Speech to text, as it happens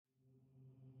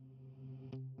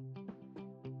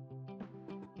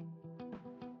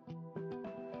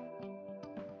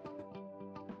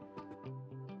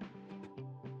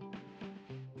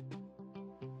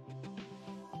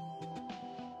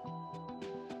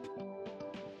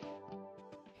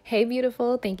Hey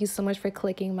beautiful, thank you so much for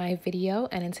clicking my video,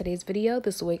 and in today's video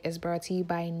this wig is brought to you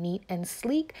by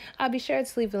Neat&Sleek. I'll be sure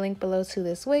to leave a link below to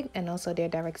this wig and also their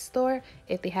direct store.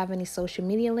 If they have any social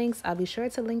media links, I'll be sure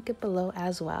to link it below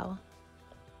as well.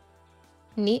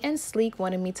 Neat&Sleek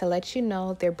wanted me to let you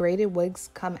know their braided wigs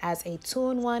come as a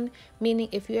 2-in-1, meaning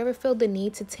if you ever feel the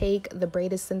need to take the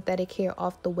braided synthetic hair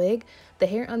off the wig, the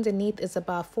hair underneath is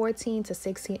about 14 to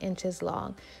 16 inches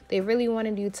long. They really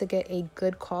wanted you to get a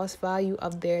good cost value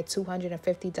of their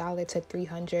 $250 to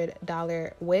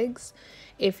 $300 wigs.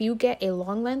 If you get a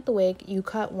long length wig, you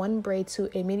cut one braid to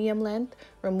a medium length,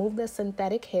 remove the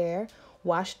synthetic hair,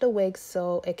 wash the wig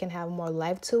so it can have more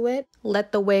life to it.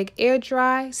 Let the wig air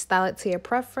dry, style it to your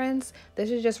preference. This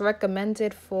is just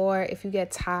recommended for if you get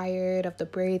tired of the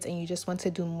braids and you just want to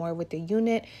do more with the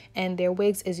unit, and their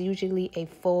wigs is usually a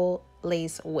full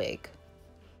lace wig.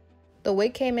 The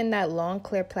wig came in that long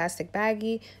clear plastic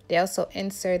baggie. They also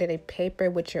inserted a paper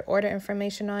with your order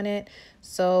information on it.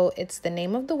 So it's the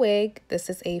name of the wig. This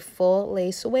is a full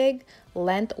lace wig,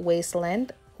 length, waist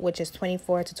length, which is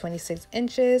 24 to 26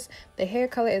 inches. The hair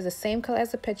color is the same color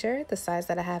as the picture. The size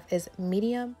that I have is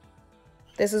medium.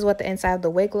 This is what the inside of the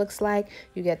wig looks like.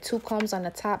 You get 2 combs on the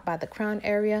top by the crown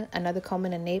area, another comb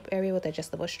in the nape area with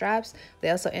adjustable straps. They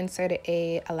also inserted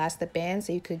a elastic band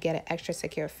so you could get an extra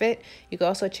secure fit. You can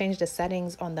also change the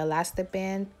settings on the elastic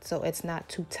band so it's not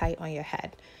too tight on your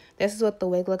head. This is what the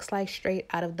wig looks like straight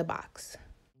out of the box.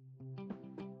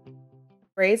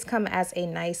 Braids come as a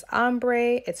nice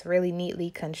ombre. It's really neatly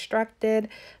constructed.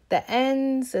 The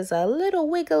ends is a little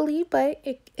wiggly, but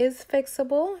it is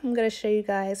fixable. I'm going to show you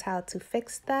guys how to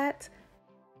fix that.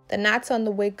 The knots on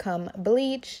the wig come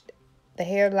bleached. The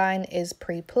hairline is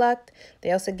pre-plucked.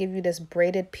 They also give you this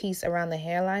braided piece around the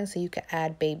hairline so you can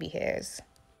add baby hairs.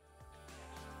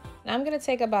 Now I'm going to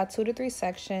take about 2 to 3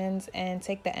 sections and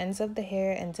take the ends of the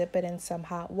hair and dip it in some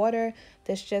hot water.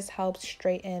 This just helps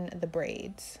straighten the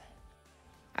braids.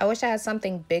 I wish I had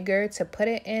something bigger to put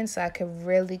it in so I could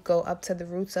really go up to the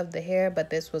roots of the hair, but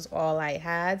this was all I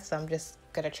had, so I'm just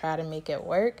gonna try to make it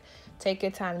work. Take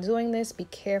your time doing this. Be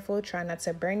careful, try not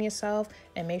to burn yourself,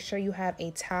 and make sure you have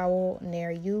a towel near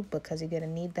you because you're gonna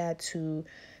need that to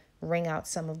wring out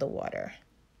some of the water.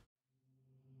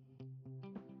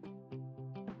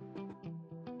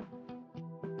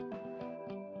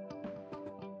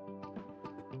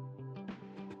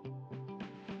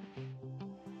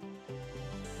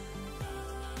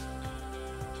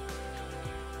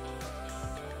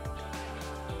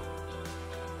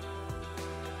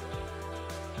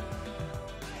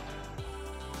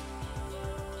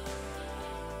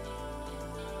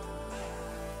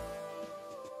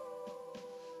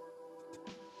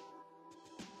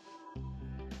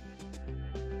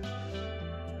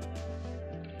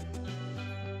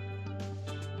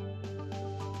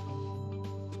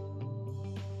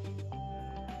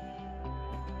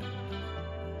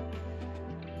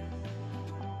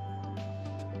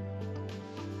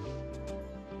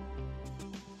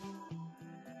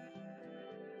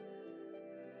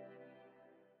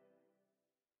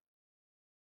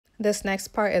 This next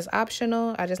part is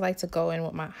optional. I just like to go in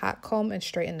with my hot comb and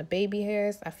straighten the baby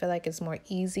hairs. I feel like it's more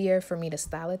easier for me to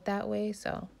style it that way,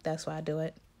 so that's why I do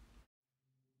it.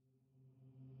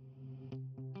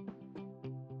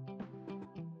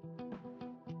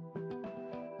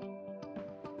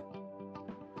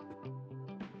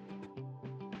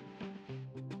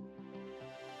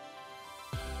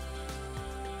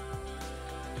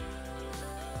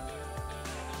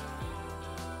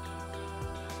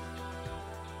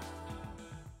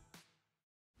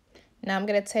 Now I'm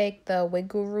going to take the Wig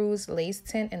Guru's lace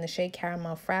tint in the shade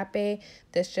Caramel Frappe.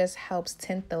 This just helps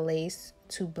tint the lace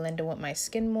to blend in with my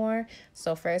skin more.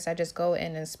 So first I just go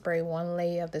in and spray one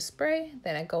layer of the spray.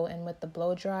 Then I go in with the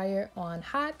blow dryer on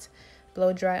hot.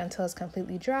 Blow dry until it's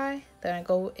completely dry. Then I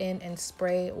go in and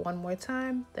spray one more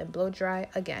time. Then blow dry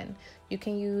again. You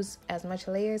can use as much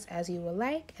layers as you would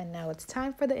like. And now it's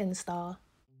time for the install.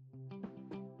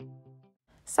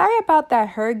 Sorry about that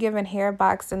Her Given Hair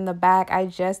box in the back. I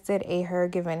just did a Her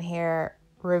Given Hair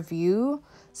review,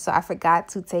 so I forgot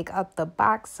to take up the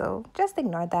box, so just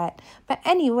ignore that. But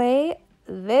anyway,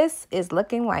 this is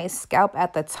looking like scalp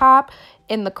at the top.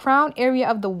 In the crown area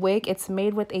of the wig, it's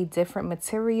made with a different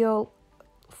material.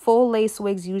 Full lace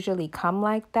wigs usually come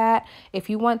like that. If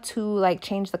you want to like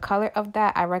change the color of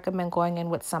that, I recommend going in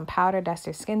with some powder. That's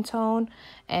your skin tone,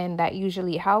 and that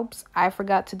usually helps. I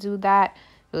forgot to do that.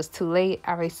 It was too late.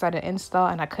 I already started install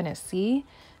and I couldn't see.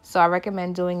 So I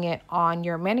recommend doing it on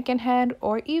your mannequin head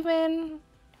or even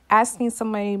asking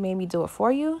somebody maybe do it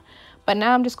for you. But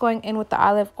now I'm just going in with the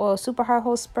olive oil super hard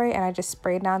hold spray, and I just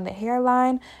spray down the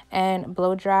hairline and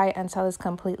blow dry until it's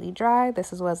completely dry.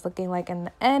 This is what it's looking like in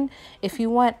the end. If you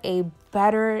want a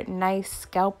better, nice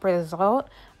scalp result,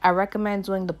 I recommend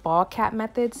doing the ball cap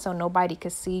method so nobody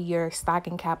can see your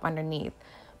stocking cap underneath.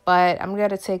 But I'm going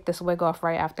to take this wig off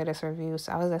right after this review.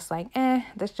 So I was just like,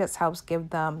 this just helps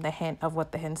give them the hint of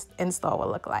what the install will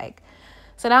look like.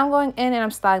 So now I'm going in and I'm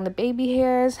styling the baby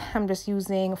hairs. I'm just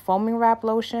using foaming wrap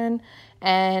lotion.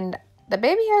 And the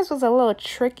baby hairs was a little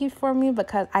tricky for me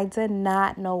because I did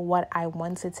not know what I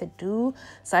wanted to do.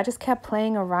 So I just kept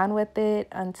playing around with it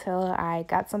until I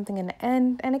got something in the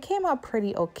end. And it came out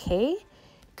pretty okay.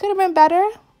 Could have been better.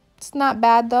 It's not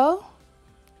bad though.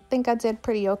 I think I did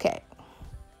pretty okay.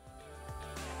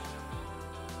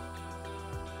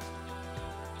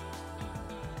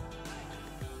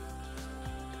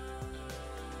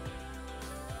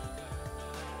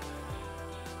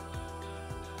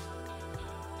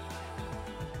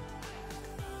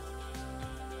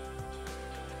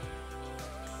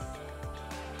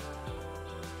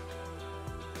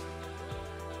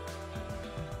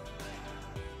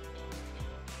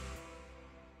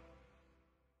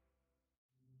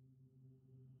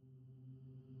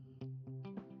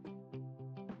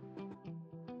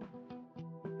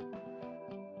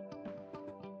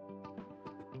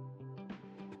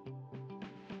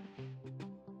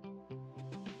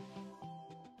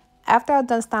 After I'm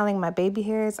done styling my baby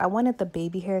hairs, I wanted the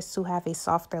baby hairs to have a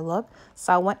softer look.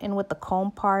 So I went in with the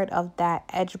comb part of that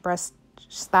edge brush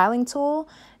styling tool,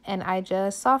 and I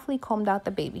just softly combed out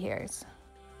the baby hairs.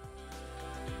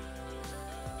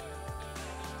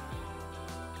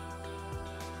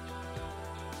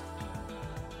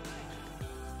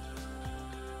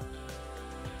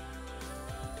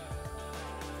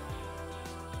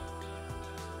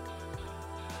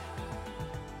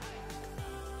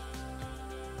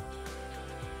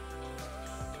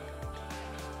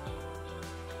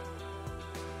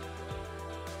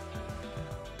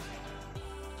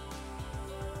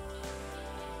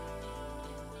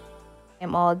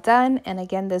 I'm all done, and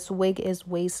again, this wig is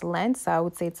waist length, so I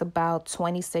would say it's about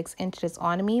 26 inches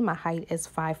on me. My height is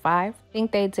 5'5". I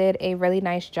think they did a really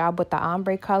nice job with the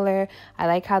ombre color. I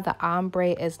like how the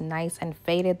ombre is nice and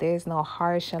faded. There's no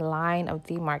harsh line of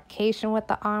demarcation with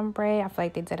the ombre. I feel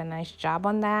like they did a nice job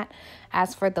on that.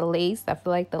 As for the lace, I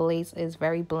feel like the lace is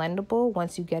very blendable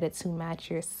once you get it to match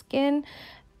your skin.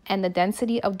 And the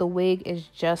density of the wig is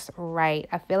just right.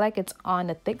 I feel like it's on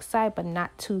the thick side, but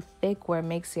not too thick where it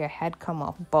makes your head come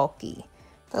off bulky.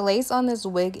 The lace on this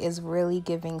wig is really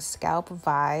giving scalp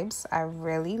vibes. I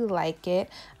really like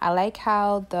it. I like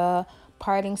how the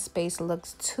parting space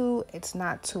looks too. It's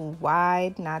not too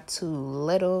wide, not too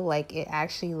little. Like it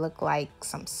actually looked like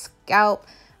some scalp.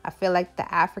 I feel like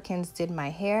the Africans did my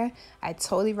hair. I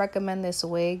totally recommend this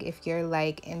wig if you're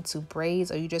like into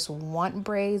braids or you just want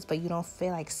braids but you don't feel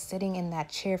like sitting in that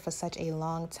chair for such a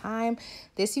long time.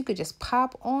 This you could just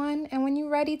pop on, and when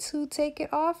you're ready to take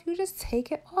it off, you just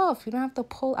take it off. You don't have to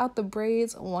pull out the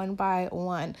braids one by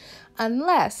one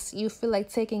unless you feel like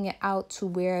taking it out to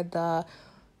wear the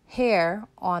hair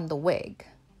on the wig.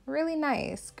 Really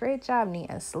nice. Great job,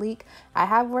 Neat&Sleek. I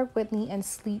have worked with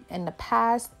Neat&Sleek in the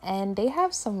past, and they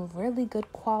have some really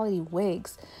good quality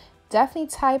wigs. Definitely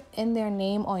type in their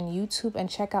name on YouTube and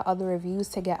check out other reviews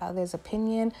to get others'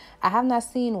 opinion. I have not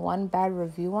seen one bad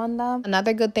review on them.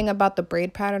 Another good thing about the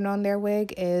braid pattern on their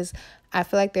wig is I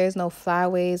feel like there's no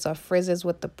flyaways or frizzes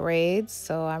with the braids,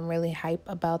 so I'm really hype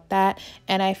about that.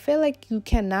 And I feel like you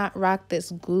cannot rock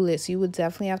this glueless. You would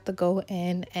definitely have to go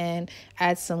in and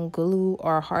add some glue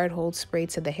or hard hold spray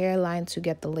to the hairline to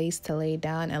get the lace to lay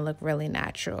down and look really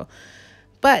natural.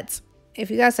 But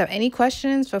if you guys have any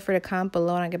questions, feel free to comment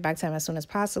below and I'll get back to them as soon as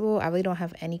possible. I really don't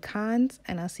have any cons,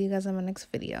 and I'll see you guys in my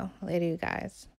next video. Later, you guys.